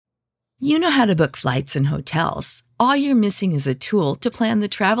You know how to book flights and hotels. All you're missing is a tool to plan the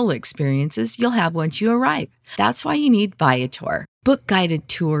travel experiences you'll have once you arrive. That's why you need Viator. Book guided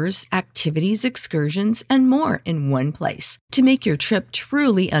tours, activities, excursions, and more in one place to make your trip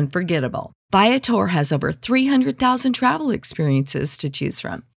truly unforgettable. Viator has over 300,000 travel experiences to choose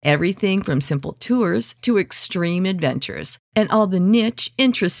from. Everything from simple tours to extreme adventures and all the niche,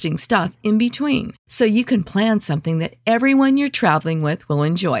 interesting stuff in between. So you can plan something that everyone you're traveling with will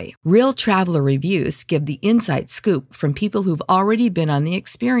enjoy. Real traveler reviews give the inside scoop from people who've already been on the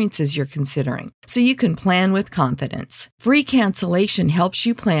experiences you're considering. So you can plan with confidence. Free cancellation helps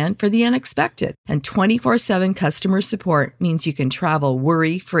you plan for the unexpected. And 24/7 customer support means you can travel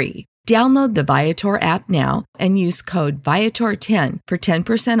worry-free. Download the Viator app now and use code Viator10 for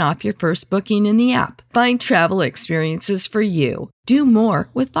 10% off your first booking in the app. Find travel experiences for you. Do more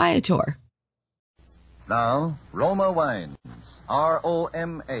with Viator. Now, Roma Wines,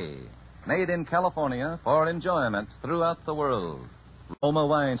 R-O-M-A, made in California for enjoyment throughout the world. Roma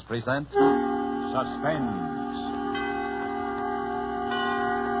Wines present Suspense.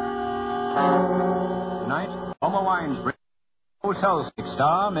 Tonight, Roma Wines brings Selznick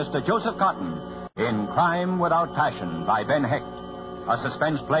star Mr. Joseph Cotton in Crime Without Passion by Ben Hecht, a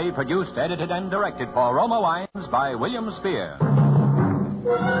suspense play produced, edited, and directed for Roma Wines by William Spear.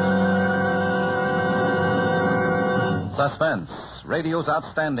 Suspense, radio's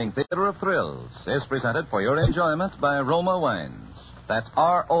outstanding theater of thrills, is presented for your enjoyment by Roma Wines. That's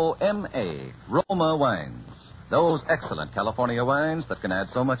R-O-M-A, Roma Wines. Those excellent California wines that can add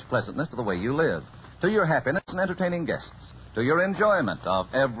so much pleasantness to the way you live, to your happiness and entertaining guests, to your enjoyment of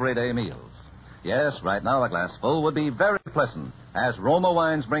everyday meals. Yes, right now a glass full would be very pleasant as Roma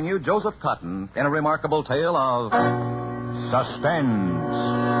Wines bring you Joseph Cotton in a remarkable tale of Suspense.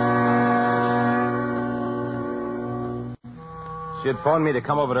 She had phoned me to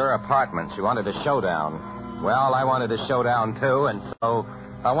come over to her apartment. She wanted a showdown. Well, I wanted a showdown, too, and so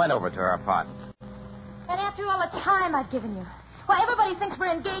I went over to her apartment. And after all the time I've given you. Well, everybody thinks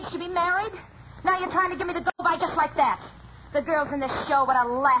we're engaged to be married. Now you're trying to give me the go-by just like that. The girls in this show, what a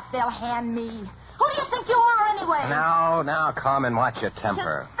laugh they'll hand me. Who do you think you are, anyway? Now, calm and watch your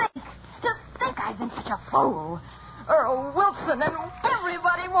temper. Just think I've been such a fool. Earl Wilson and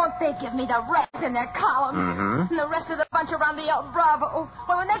everybody, won't they give me the rats in their column? Mm-hmm. And the rest of the bunch around the El Bravo.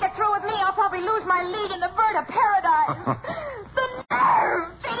 Well, when they get through with me, I'll probably lose my lead in the Bird of Paradise. The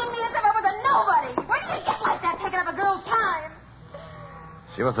nerve! Treating me as if I was a nobody. Where do you get like that, taking up a girl's time?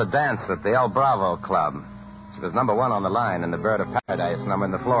 She was a dancer at the El Bravo Club. She was number one on the line in the Bird of Paradise number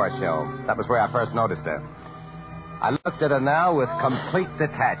in the floor show. That was where I first noticed her. I looked at her now with complete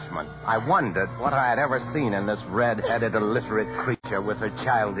detachment. I wondered what I had ever seen in this red-headed, illiterate creature with her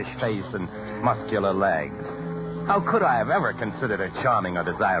childish face and muscular legs. How could I have ever considered her charming or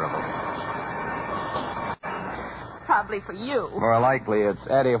desirable? Probably for you. More likely it's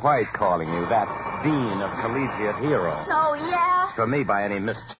Eddie White calling you, that dean of collegiate heroes. Oh, yeah? For me, by any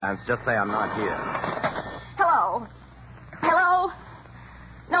mischance, just say I'm not here. Hello? Hello?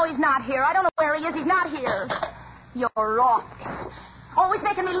 No, he's not here. I don't know where he is. He's not here. Your office. Always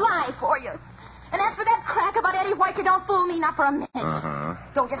making me lie for you. And as for that crack about Eddie White, you don't fool me, not for a minute. Uh-huh.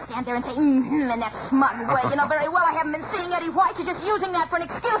 Don't just stand there and say, in that smug way. You know very well I haven't been seeing Eddie White. You're just using that for an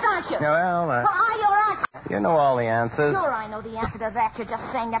excuse, aren't you? Well, Well, are you or aren't you? you know all the answers. Sure, I know the answer to that. You're just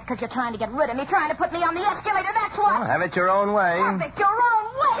saying that because you're trying to get rid of me, trying to put me on the escalator, that's what. Well, have it your own way. Have it your own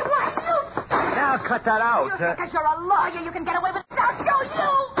way. Why, you stupid. Now, cut that out. You think because you're a lawyer you can get away with this? I'll show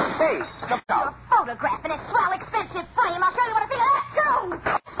you. Hey, look Your out. photograph in a swell, expensive frame. I'll show you what I think of that, too.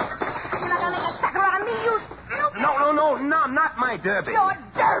 You're not going to make a sucker out of me, you stupid. No, not my derby. Your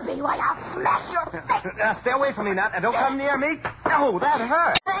derby. Why, I'll smash your face. Stay away from me, Nat, and don't come near me. No, that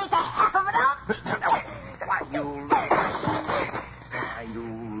hurt. There ain't a half of it up. Why, you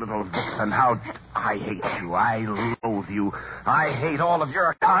little vixen, how I hate you. I loathe you. I hate all of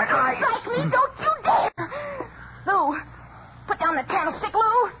your kind. Strike me, don't you dare. Lou, put down that candlestick,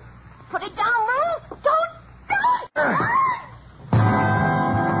 Lou. Put it down, Lou. Don't do it.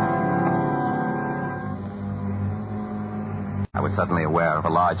 I was suddenly aware of a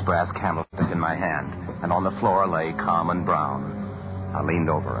large brass candlestick in my hand, and on the floor lay Carmen Brown. I leaned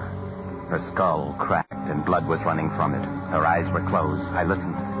over her. Her skull cracked and blood was running from it. Her eyes were closed. I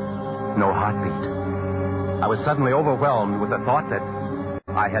listened. No heartbeat. I was suddenly overwhelmed with the thought that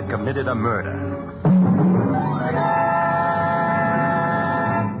I had committed a murder.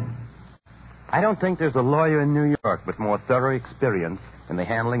 I don't think there's a lawyer in New York with more thorough experience in the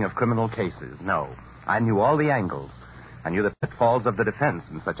handling of criminal cases. No. I knew all the angles. I knew the pitfalls of the defense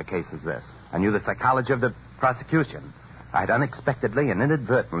in such a case as this. I knew the psychology of the prosecution. I'd unexpectedly and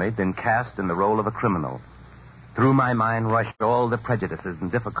inadvertently been cast in the role of a criminal. Through my mind rushed all the prejudices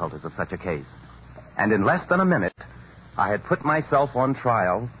and difficulties of such a case. And in less than a minute, I had put myself on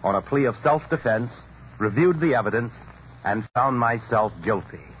trial on a plea of self-defense, reviewed the evidence, and found myself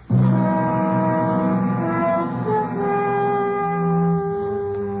guilty.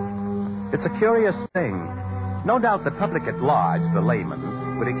 It's a curious thing. No doubt the public at large, the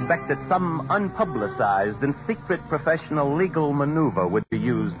layman, would expect that some unpublicized and secret professional legal maneuver would be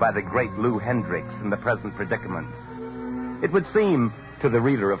used by the great Lou Hendricks in the present predicament. It would seem to the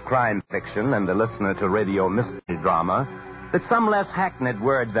reader of crime fiction and the listener to radio mystery drama that some less hackneyed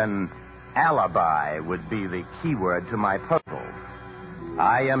word than alibi would be the key word to my puzzle.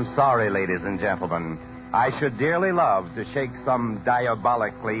 I am sorry, ladies and gentlemen. I should dearly love to shake some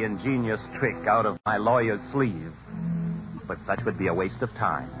diabolically ingenious trick out of my lawyer's sleeve. But such would be a waste of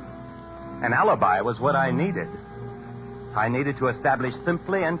time. An alibi was what I needed. I needed to establish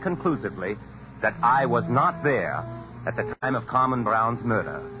simply and conclusively that I was not there at the time of Carmen Brown's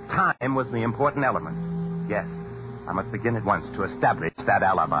murder. Time was the important element. Yes, I must begin at once to establish that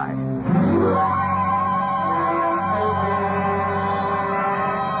alibi.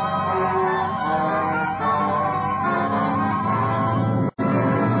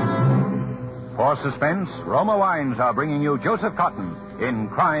 For suspense, Roma Wines are bringing you Joseph Cotton in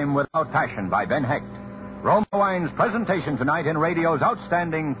Crime Without Passion by Ben Hecht. Roma Wines' presentation tonight in radio's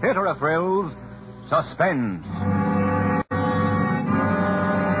outstanding theater of thrills, Suspense.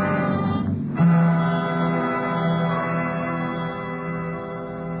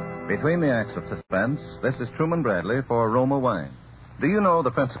 Between the acts of suspense, this is Truman Bradley for Roma Wine. Do you know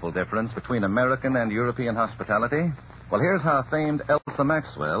the principal difference between American and European hospitality? Well, here's how famed Elsa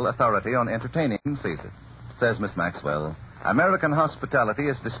Maxwell, authority on entertaining, sees it. Says Miss Maxwell, American hospitality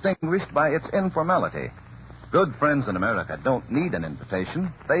is distinguished by its informality. Good friends in America don't need an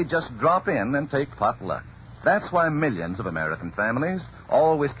invitation. They just drop in and take potluck. That's why millions of American families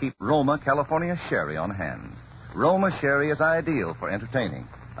always keep Roma California Sherry on hand. Roma Sherry is ideal for entertaining.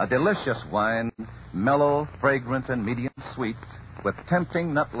 A delicious wine, mellow, fragrant, and medium sweet, with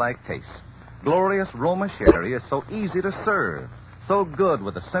tempting nut-like taste. Glorious Roma Sherry is so easy to serve, so good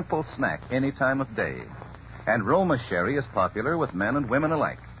with a simple snack any time of day. And Roma Sherry is popular with men and women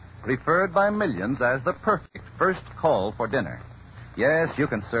alike, preferred by millions as the perfect first call for dinner. Yes, you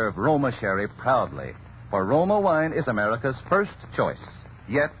can serve Roma Sherry proudly, for Roma wine is America's first choice.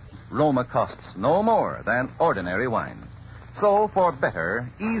 Yet, Roma costs no more than ordinary wine. So, for better,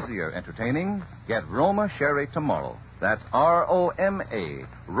 easier entertaining, get Roma Sherry tomorrow. That's R-O-M-A,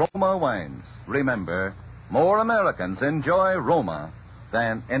 Roma Wines. Remember, more Americans enjoy Roma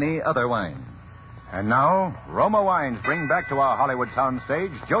than any other wine. And now, Roma Wines bring back to our Hollywood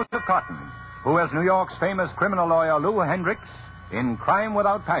soundstage Joseph Cotton, who, as New York's famous criminal lawyer Lou Hendricks, in Crime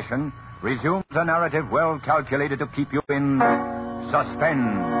Without Passion, resumes a narrative well calculated to keep you in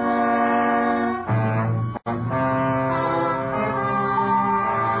suspense.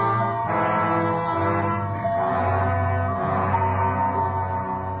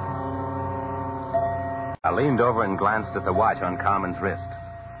 I leaned over and glanced at the watch on Carmen's wrist.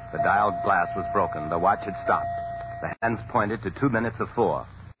 The dialed glass was broken. The watch had stopped. The hands pointed to 2 minutes of 4.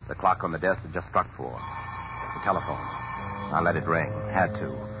 The clock on the desk had just struck 4. The telephone. I let it ring. Had to.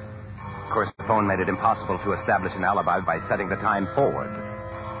 Of course, the phone made it impossible to establish an alibi by setting the time forward.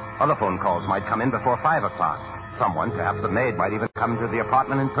 Other phone calls might come in before 5 o'clock. Someone, perhaps a maid, might even come to the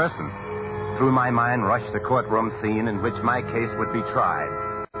apartment in person. Through my mind rushed the courtroom scene in which my case would be tried.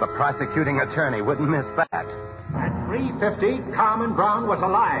 The prosecuting attorney wouldn't miss that. At 3:50, Carmen Brown was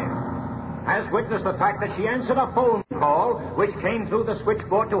alive. As witness the fact that she answered a phone call which came through the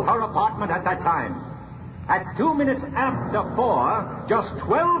switchboard to her apartment at that time. At 2 minutes after 4, just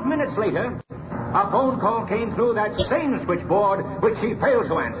 12 minutes later, a phone call came through that same switchboard which she failed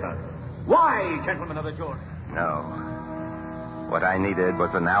to answer. Why, gentlemen of the jury? No. What I needed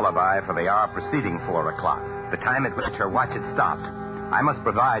was an alibi for the hour preceding 4 o'clock, the time at which her watch had stopped. I must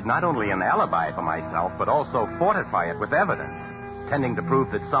provide not only an alibi for myself, but also fortify it with evidence, tending to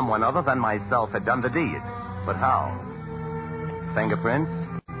prove that someone other than myself had done the deed. But how? Fingerprints?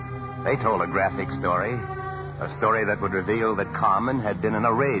 They told a graphic story. A story that would reveal that Carmen had been in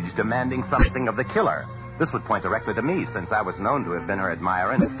a rage demanding something of the killer. This would point directly to me, since I was known to have been her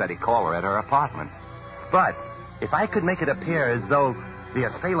admirer and a steady caller at her apartment. But if I could make it appear as though the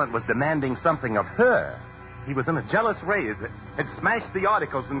assailant was demanding something of her, he was in a jealous rage that had smashed the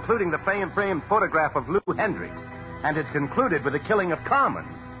articles, including the framed photograph of Lou Hendricks, and had concluded with the killing of Carmen.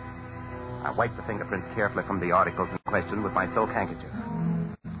 I wiped the fingerprints carefully from the articles in question with my silk handkerchief.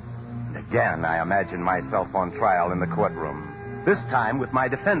 And Again, I imagined myself on trial in the courtroom. This time with my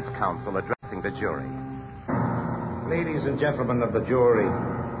defense counsel addressing the jury. Ladies and gentlemen of the jury,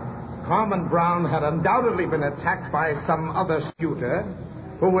 Carmen Brown had undoubtedly been attacked by some other suitor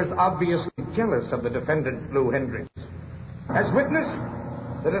who was obviously jealous of the defendant, Lou Hendricks. As witness,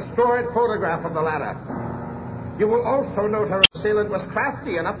 the destroyed photograph of the latter. You will also note her assailant was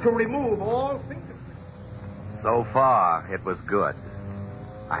crafty enough to remove all fingerprints. So far, it was good.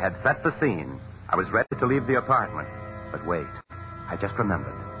 I had set the scene. I was ready to leave the apartment. But wait, I just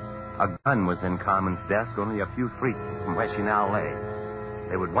remembered. A gun was in Carmen's desk only a few feet from where she now lay.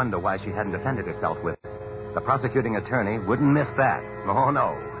 They would wonder why she hadn't defended herself with it. The prosecuting attorney wouldn't miss that. Oh,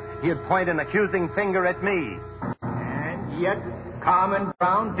 no. He'd point an accusing finger at me. And yet, Carmen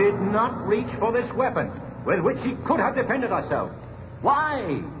Brown did not reach for this weapon with which she could have defended herself.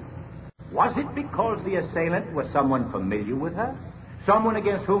 Why? Was it because the assailant was someone familiar with her? Someone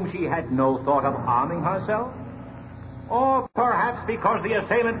against whom she had no thought of arming herself? Or perhaps because the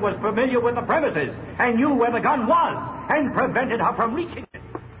assailant was familiar with the premises and knew where the gun was and prevented her from reaching it?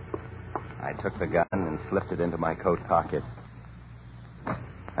 I took the gun and slipped it into my coat pocket.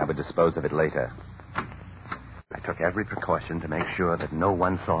 I would dispose of it later. I took every precaution to make sure that no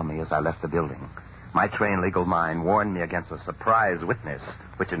one saw me as I left the building. My trained legal mind warned me against a surprise witness,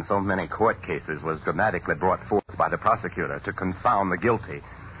 which in so many court cases was dramatically brought forth by the prosecutor to confound the guilty.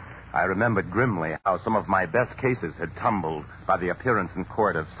 I remembered grimly how some of my best cases had tumbled by the appearance in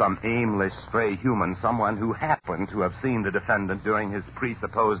court of some aimless stray human, someone who happened to have seen the defendant during his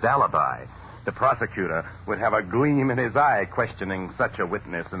presupposed alibi. The prosecutor would have a gleam in his eye questioning such a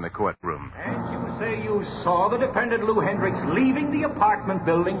witness in the courtroom. And you say you saw the defendant, Lou Hendricks, leaving the apartment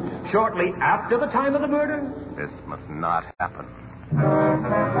building shortly after the time of the murder? This must not happen.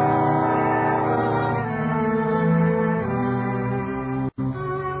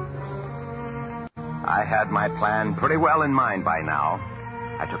 I had my plan pretty well in mind by now.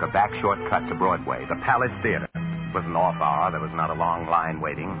 I took a back shortcut to Broadway, the Palace Theater. It was an off hour. There was not a long line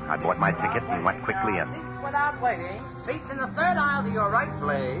waiting. I bought my ticket and went quickly in. Seats without waiting. Seats in the third aisle to your right,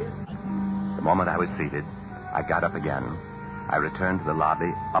 please. The moment I was seated, I got up again. I returned to the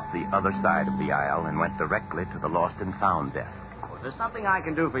lobby up the other side of the aisle and went directly to the lost and found desk. Was there something I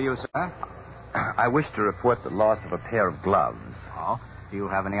can do for you, sir? I wish to report the loss of a pair of gloves. Oh? Do you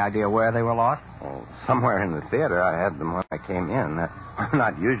have any idea where they were lost? Oh, somewhere in the theater. I had them when I came in. I'm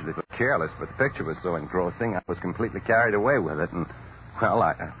not usually so careless, but the picture was so engrossing, I was completely carried away with it. And, well,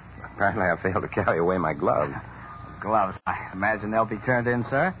 apparently I failed to carry away my gloves. Gloves. I imagine they'll be turned in,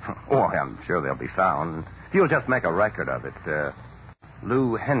 sir. Oh, I'm sure they'll be found. If you'll just make a record of it.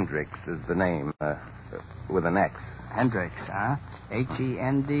 Lou Hendricks is the name, with an X. Hendricks, huh?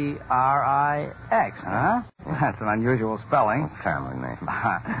 Hendrix, huh? That's an unusual spelling. Family name.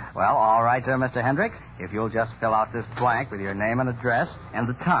 Well, all right, sir, Mr. Hendricks. If you'll just fill out this blank with your name and address and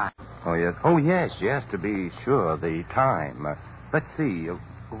the time. Oh, yes. Oh, yes, to be sure, the time. Let's see.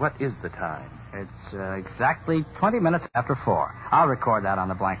 What is the time? It's exactly 20 minutes after 4. I'll record that on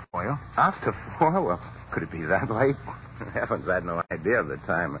the blank for you. After 4? Well, could it be that late? Heavens, I had no idea of the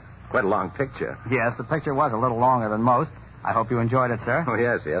time. Quite a long picture. Yes, the picture was a little longer than most. I hope you enjoyed it, sir. Oh,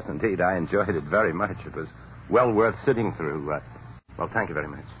 yes, indeed. I enjoyed it very much. It was well worth sitting through. Well, thank you very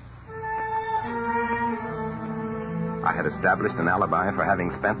much. I had established an alibi for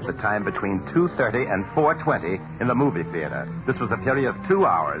having spent the time between 2:30 and 4:20 in the movie theater. This was a period of 2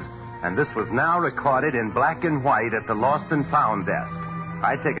 hours, and this was now recorded in black and white at the Lost and Found desk.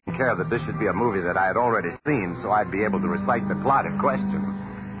 I'd taken care that this should be a movie that I had already seen, so I'd be able to recite the plot in question.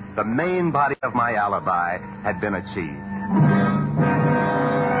 The main body of my alibi had been achieved.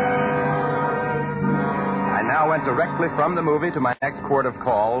 I now went directly from the movie to my next port of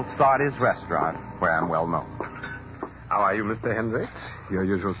call, Sardi's Restaurant, where I'm well known. How are you, Mr. Hendricks? Your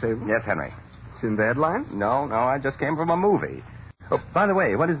usual table? Yes, Henry. Seen the headlines? No, I just came from a movie. Oh, by the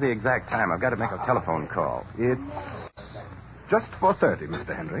way, what is the exact time? I've got to make a telephone call. It's just 4:30,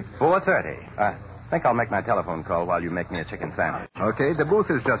 Mr. Hendricks. 4:30. I think I'll make my telephone call while you make me a chicken sandwich. Okay, the booth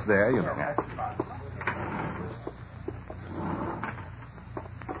is just there, you know. Yeah.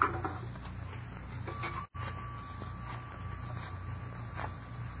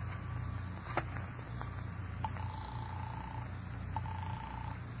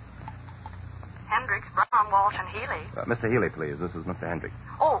 Hendricks, Brown, Walsh, and Healy. Mr. Healy, please. This is Mr. Hendricks.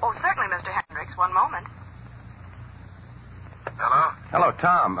 Oh, certainly, Mr. Hendricks. One moment. Hello? Hello,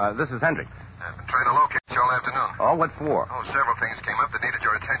 Tom. This is Hendricks. I've been trying to locate you all afternoon. Oh, what for? Oh, several things came up that needed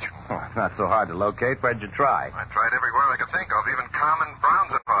your attention. Oh, it's not so hard to locate. Where'd you try? I tried everywhere I could think of, even Carmen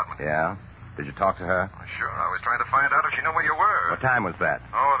Brown's apartment. Yeah? Did you talk to her? Sure, I was trying to find out if she knew where you were. What time was that?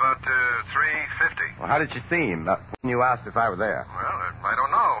 Oh, about Well, how did she seem when you asked if I were there? Well, I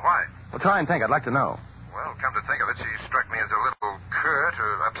don't know. Why? Well, try and think. I'd like to know. Well, come to think of it, she struck me as a little curt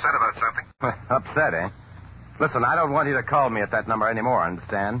or upset about something. Upset, eh? Listen, I don't want you to call me at that number anymore,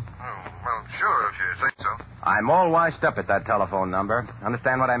 understand? Oh, well, sure, if you say so. I'm all washed up at that telephone number.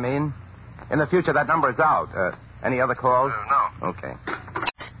 Understand what I mean? In the future, that number is out. Any other calls? No. Okay.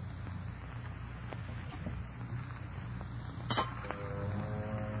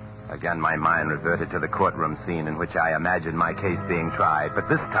 Again, my mind reverted to the courtroom scene in which I imagined my case being tried. But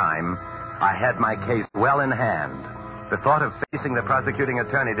this time, I had my case well in hand. The thought of facing the prosecuting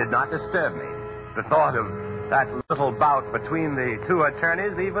attorney did not disturb me. The thought of that little bout between the two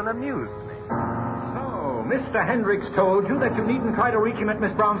attorneys even amused me. So, Mr. Hendricks told you that you needn't try to reach him at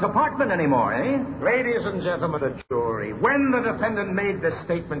Miss Brown's apartment anymore, eh? Ladies and gentlemen of the jury, when the defendant made this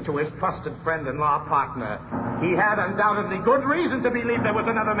statement to his trusted friend and law partner, he had undoubtedly good reason to believe there was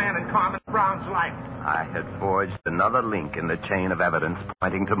another man in Carmen Brown's life. I had forged another link in the chain of evidence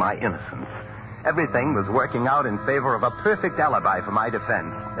pointing to my innocence. Everything was working out in favor of a perfect alibi for my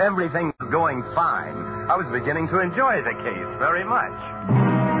defense. Everything was going fine. I was beginning to enjoy the case very much.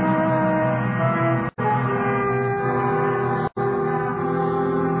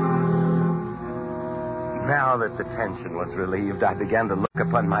 Now that the tension was relieved, I began to look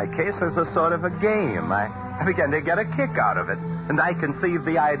upon my case as a sort of a game. I began to get a kick out of it, and I conceived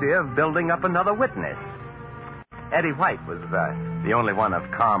the idea of building up another witness. Eddie White was the only one of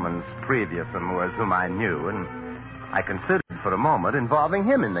Carmen's previous amours whom I knew, and I considered for a moment involving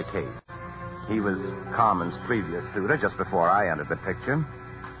him in the case. He was Carmen's previous suitor just before I entered the picture.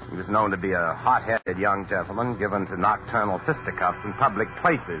 He was known to be a hot-headed young gentleman given to nocturnal fisticuffs in public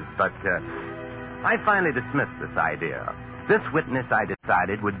places, but I finally dismissed this idea. This witness, I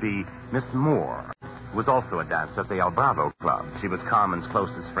decided, would be Miss Moore, who was also a dancer at the El Bravo Club. She was Carmen's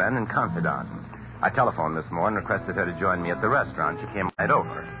closest friend and confidant. I telephoned this morning and requested her to join me at the restaurant. She came right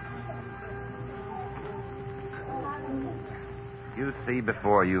over. You see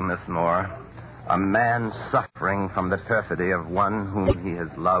before you, Miss Moore, a man suffering from the perfidy of one whom he has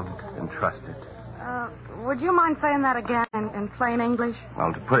loved and trusted. Would you mind saying that again in plain English?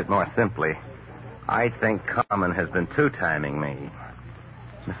 Well, to put it more simply, I think Carmen has been two-timing me.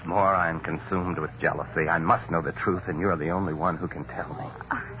 Miss Moore, I am consumed with jealousy. I must know the truth, and you're the only one who can tell me.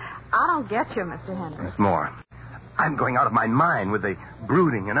 I don't get you, Mr. Hendricks. Miss Moore, I'm going out of my mind with the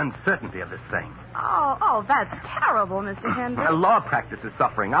brooding and uncertainty of this thing. Oh, that's terrible, Mr. Hendricks. My law practice is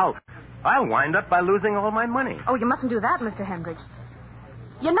suffering. I'll wind up by losing all my money. Oh, you mustn't do that, Mr. Hendricks.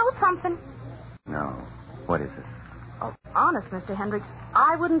 You know something? No. What is it? Oh, honest, Mr. Hendricks,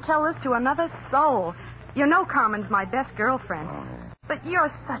 I wouldn't tell this to another soul. You know Carmen's my best girlfriend. Oh, yeah. But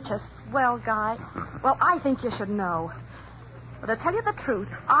you're such a swell guy. Well, I think you should know. But to tell you the truth,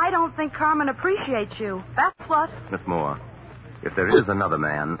 I don't think Carmen appreciates you. That's what. Miss Moore, if there is another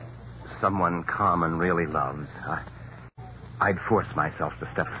man, someone Carmen really loves, I'd force myself to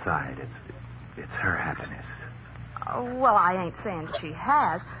step aside. It's her happiness. Well, I ain't saying she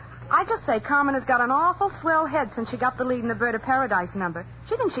has. I just say Carmen has got an awful swell head since she got the lead in the Bird of Paradise number.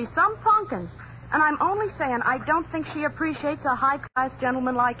 She thinks she's some punkins. And I'm only saying I don't think she appreciates a high-class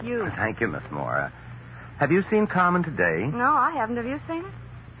gentleman like you. Thank you, Miss Moore. Have you seen Carmen today? No, I haven't. Have you seen her?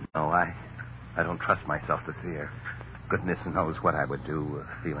 No, I don't trust myself to see her. Goodness knows what I would do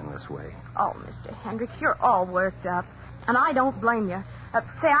feeling this way. Oh, Mr. Hendricks, you're all worked up. And I don't blame you.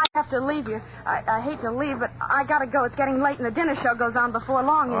 Say, I have to leave you. I hate to leave, but I gotta go. It's getting late and the dinner show goes on before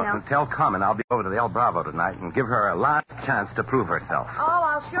long, you know. Tell Carmen I'll be over to the El Bravo tonight and give her a last chance to prove herself. Oh,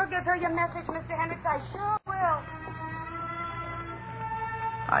 I'll sure give her your message, Mr. Hendricks. I sure will.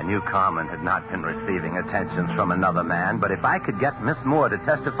 I knew Carmen had not been receiving attentions from another man, but if I could get Miss Moore to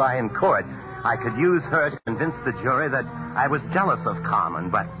testify in court, I could use her to convince the jury that I was jealous of Carmen,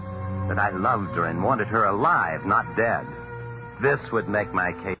 but that I loved her and wanted her alive, not dead. This would make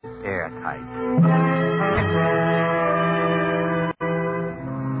my case airtight.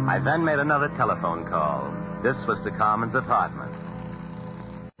 I then made another telephone call. This was to Carmen's apartment.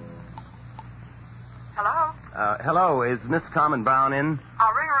 Hello? Hello, is Miss Carmen Brown in?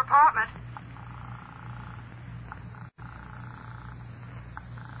 I'll ring her apartment.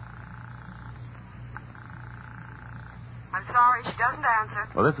 I'm sorry, she doesn't answer.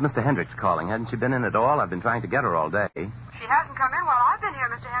 Well, this is Mr. Hendricks calling. Hadn't she been in at all? I've been trying to get her all day. She hasn't come in while I've been here,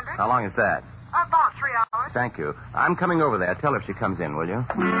 Mr. Hendricks. How long is that? About 3 hours. Thank you. I'm coming over there. Tell her if she comes in, will you?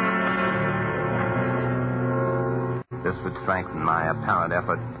 This would strengthen my apparent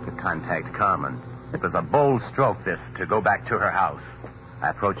effort to contact Carmen. It was a bold stroke, this, to go back to her house. I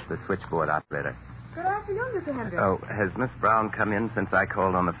approached the switchboard operator. Good afternoon, Mr. Hendricks. Oh, has Miss Brown come in since I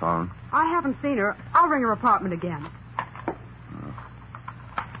called on the phone? I haven't seen her. I'll ring her apartment again.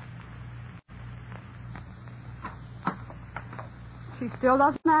 She still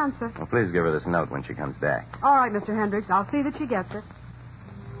doesn't answer. Well, please give her this note when she comes back. All right, Mr. Hendricks. I'll see that she gets it.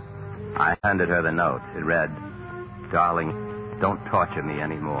 I handed her the note. It read, "Darling, don't torture me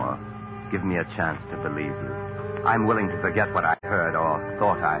anymore. Give me a chance to believe you. I'm willing to forget what I heard or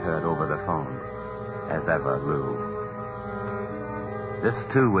thought I heard over the phone. As ever, Lou." This,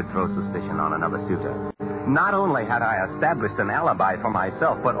 too, would throw suspicion on another suitor. Not only had I established an alibi for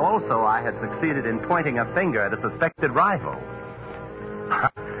myself, but also I had succeeded in pointing a finger at a suspected rival.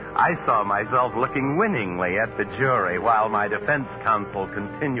 I saw myself looking winningly at the jury while my defense counsel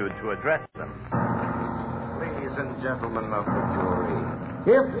continued to address them. Ladies and gentlemen of the jury,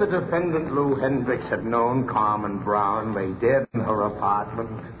 if the defendant Lou Hendricks had known Carmen Brown lay dead in her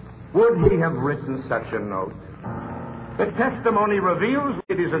apartment, would he have written such a note? The testimony reveals,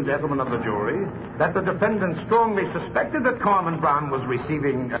 ladies and gentlemen of the jury, that the defendant strongly suspected that Carmen Brown was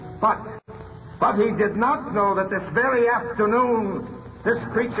receiving... But he did not know that this very afternoon, this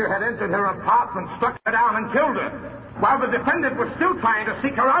creature had entered her apartment, struck her down, and killed her, while the defendant was still trying to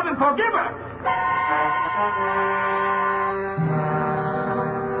seek her out and forgive her.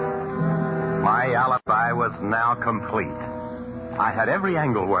 My alibi was now complete. I had every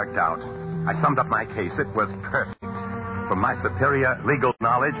angle worked out. I summed up my case. It was perfect. From my superior legal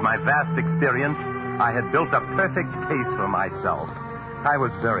knowledge, my vast experience, I had built a perfect case for myself. I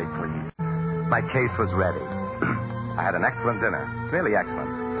was very pleased. My case was ready. I had an excellent dinner. Really excellent.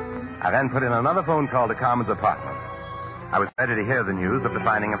 I then put in another phone call to Carmen's apartment. I was ready to hear the news of the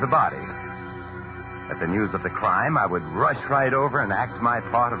finding of the body. At the news of the crime, I would rush right over and act my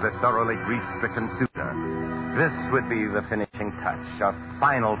part of the thoroughly grief-stricken suitor. This would be the finishing touch, a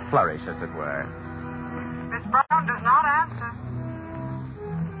final flourish, as it were. Miss Brown does not answer.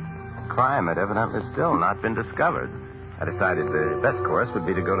 The crime had evidently still not been discovered. I decided the best course would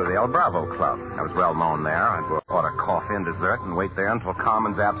be to go to the El Bravo Club. I was well known there. I'd order coffee and dessert and wait there until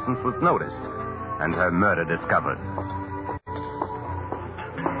Carmen's absence was noticed and her murder discovered.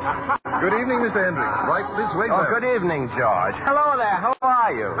 Good evening, Mr. Hendricks. Right this way, Oh, sir. good evening, George. Hello there. How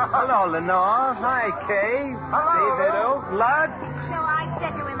are you? Hello, Lenore. Hi, Kay. Hello. David, Lud. So I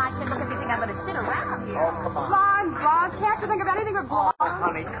said to him, look, if you think I'm going to sit around here. Oh, come on. Blonde, can't you think of anything but blonde?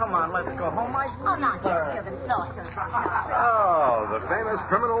 Honey, come on. Let's go home. Oh, not yet, children. Lawson. Oh, the famous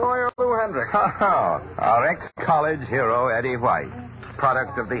criminal lawyer, Lou Hendricks. Oh, our ex-college hero, Eddie White.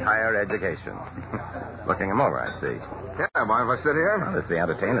 Product of the higher education. Looking him over, I see. Yeah, mind if I sit here? Well, it's the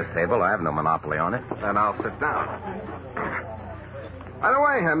entertainer's table. I have no monopoly on it. Then I'll sit down. By the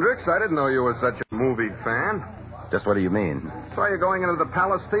way, Hendricks, I didn't know you were such a movie fan. Just what do you mean? Saw you going into the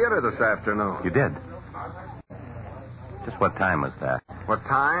Palace Theater this afternoon. You did? Just what time was that? What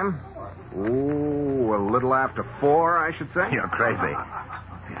time? Ooh, a little after 4, I should say. You're crazy.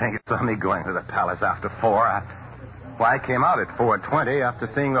 You think you saw me going to the Palace after 4? Why, I came out at 4:20 after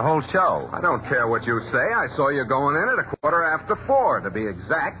seeing the whole show. I don't care what you say. I saw you going in at 4:15, to be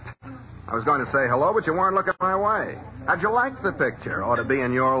exact. I was going to say hello, but you weren't looking my way. How'd you like the picture? Ought to be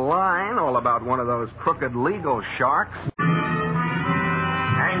in your line, all about one of those crooked legal sharks.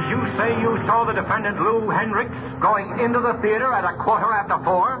 And you say you saw the defendant Lou Hendricks going into the theater at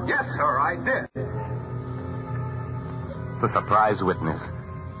 4:15? Yes, sir, I did. The surprise witness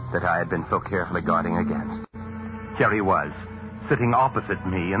that I had been so carefully guarding against. Here he was, sitting opposite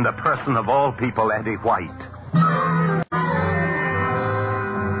me in the person of all people, Eddie White.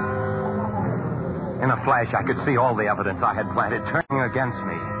 In a flash, I could see all the evidence I had planted turning against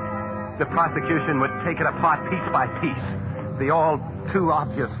me. The prosecution would take it apart piece by piece. The all too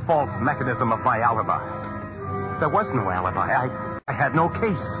obvious false mechanism of my alibi. There was no alibi. I had no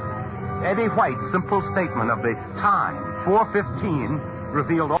case. Eddie White's simple statement of the time, 4:15,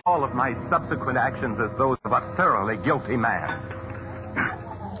 revealed all of my subsequent actions as those of a thoroughly guilty man.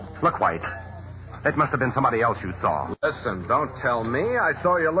 Look, White. It must have been somebody else you saw. Listen, don't tell me. I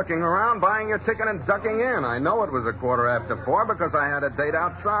saw you looking around, buying your ticket and ducking in. I know it was 4:15 because I had a date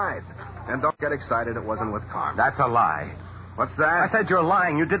outside. And don't get excited. It wasn't with Carmen. That's a lie. What's that? I said you're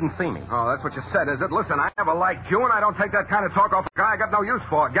lying. You didn't see me. Oh, that's what you said, is it? Listen, I never liked you, and I don't take that kind of talk off a guy I got no use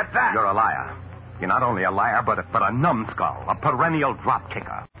for. Get that? You're a liar. You're not only a liar, but a numbskull, a perennial drop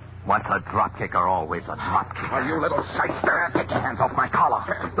kicker. Once a drop kicker, always a drop kicker. Oh, you little shyster. Take your hands off my collar.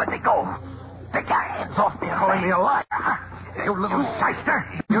 Let me go. Take your hands off me. Calling me a liar. You little shyster.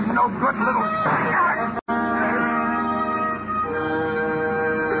 You no good little shyster.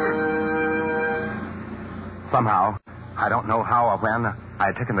 Somehow, I don't know how or when, I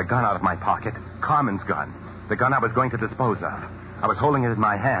had taken the gun out of my pocket Carmen's gun. The gun I was going to dispose of. I was holding it in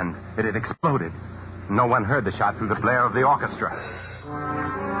my hand. It had exploded. No one heard the shot through the blare of the orchestra.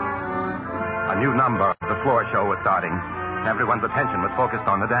 A new number of the floor show was starting. Everyone's attention was focused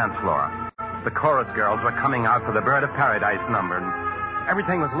on the dance floor. The chorus girls were coming out for the Bird of Paradise number, and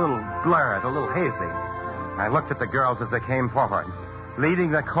everything was a little blurred, a little hazy. I looked at the girls as they came forward.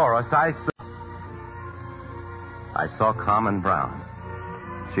 Leading the chorus, I saw Carmen Brown.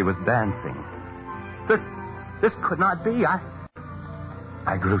 She was dancing. This could not be.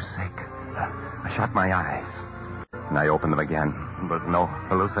 I grew sick. I shut my eyes, and I opened them again. It was no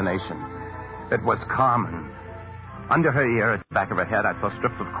hallucination. It was Carmen. Under her ear, at the back of her head, I saw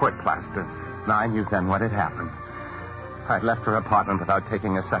strips of court plaster. And I knew then what had happened. I left her apartment without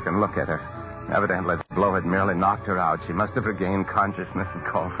taking a second look at her. Evidently, the blow had merely knocked her out. She must have regained consciousness and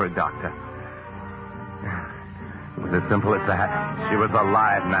called for a doctor. It was as simple as that. She was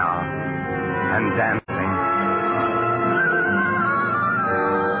alive now and dancing.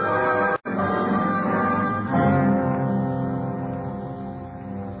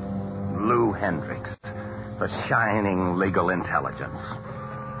 Lou Hendricks, the shining legal intelligence.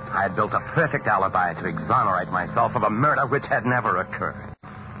 I had built a perfect alibi to exonerate myself of a murder which had never occurred.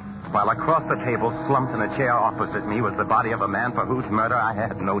 While across the table, slumped in a chair opposite me, was the body of a man for whose murder I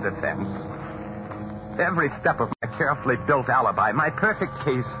had no defense. Every step of my carefully built alibi, my perfect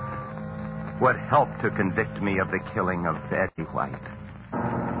case, would help to convict me of the killing of Betty White.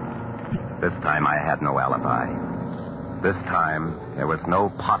 This time I had no alibi. This time there was no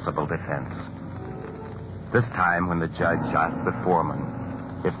possible defense. This time when the judge asked the foreman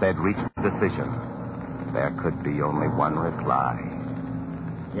if they'd reached a decision, there could be only one reply.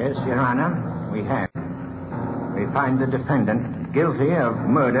 Yes, Your Honor, we have. We find the defendant guilty of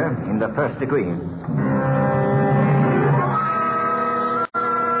murder in the first degree.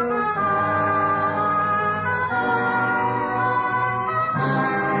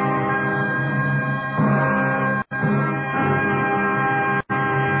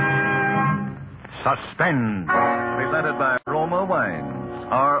 Suspense. Presented by Roma Wines,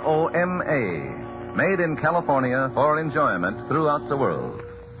 R-O-M-A, made in California for enjoyment throughout the world.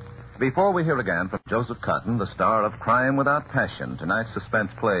 Before we hear again from Joseph Cotton, the star of Crime Without Passion, tonight's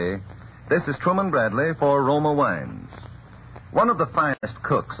suspense play, this is Truman Bradley for Roma Wines. One of the finest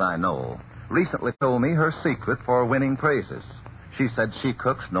cooks I know recently told me her secret for winning praises. She said she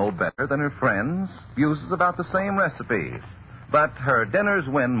cooks no better than her friends, uses about the same recipes, but her dinners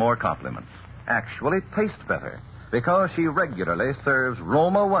win more compliments, actually taste better, because she regularly serves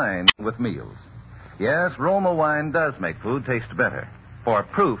Roma wine with meals. Yes, Roma wine does make food taste better. For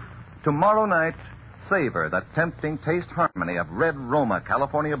proof, tomorrow night, savor the tempting taste harmony of red Roma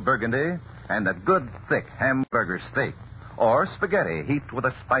California Burgundy and a good, thick hamburger steak, or spaghetti heaped with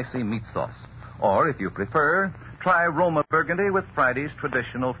a spicy meat sauce. Or, if you prefer, try Roma Burgundy with Friday's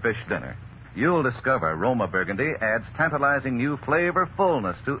traditional fish dinner. You'll discover Roma Burgundy adds tantalizing new flavor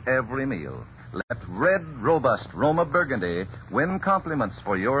fullness to every meal. Let red, robust Roma Burgundy win compliments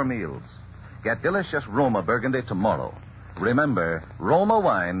for your meals. Get delicious Roma Burgundy tomorrow. Remember, Roma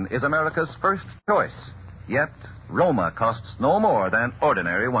wine is America's first choice. Yet, Roma costs no more than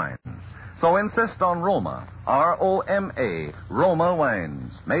ordinary wines. So insist on Roma, R-O-M-A, Roma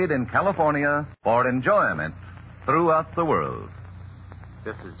wines, made in California for enjoyment throughout the world.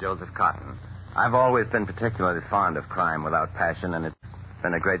 This is Joseph Cotton. I've always been particularly fond of Crime Without Passion, and it's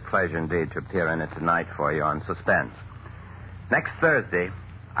been a great pleasure indeed to appear in it tonight for you on Suspense. Next Thursday,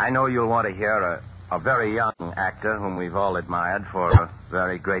 I know you'll want to hear a very young actor whom we've all admired for a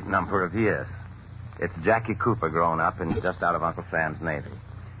very great number of years. It's Jackie Cooper grown up and just out of Uncle Sam's Navy.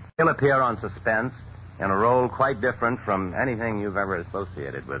 He'll appear on Suspense in a role quite different from anything you've ever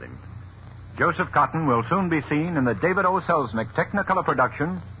associated with him. Joseph Cotton will soon be seen in the David O. Selznick Technicolor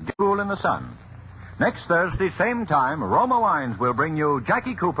production, Duel in the Sun. Next Thursday, same time, Roma Wines will bring you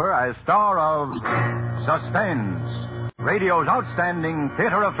Jackie Cooper as star of Suspense, radio's outstanding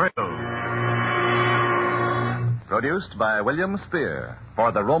theater of thrills. Produced by William Spear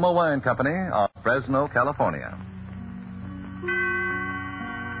for the Roma Wine Company of Fresno, California.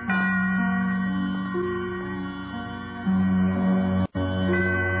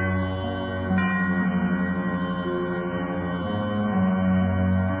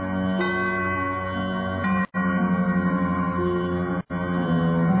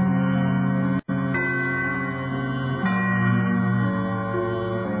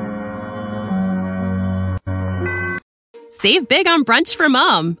 Save big on brunch for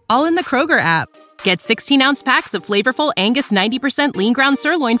mom, all in the Kroger app. Get 16-ounce packs of flavorful Angus 90% lean ground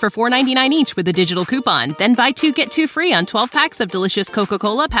sirloin for $4.99 each with a digital coupon. Then buy 2, get 2 free on 12 packs of delicious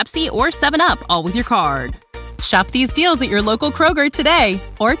Coca-Cola, Pepsi, or 7-Up, all with your card. Shop these deals at your local Kroger today,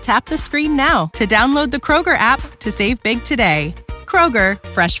 or tap the screen now to download the Kroger app to save big today. Kroger,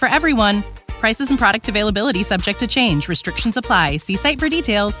 fresh for everyone. Prices and product availability subject to change. Restrictions apply. See site for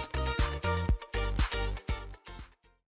details.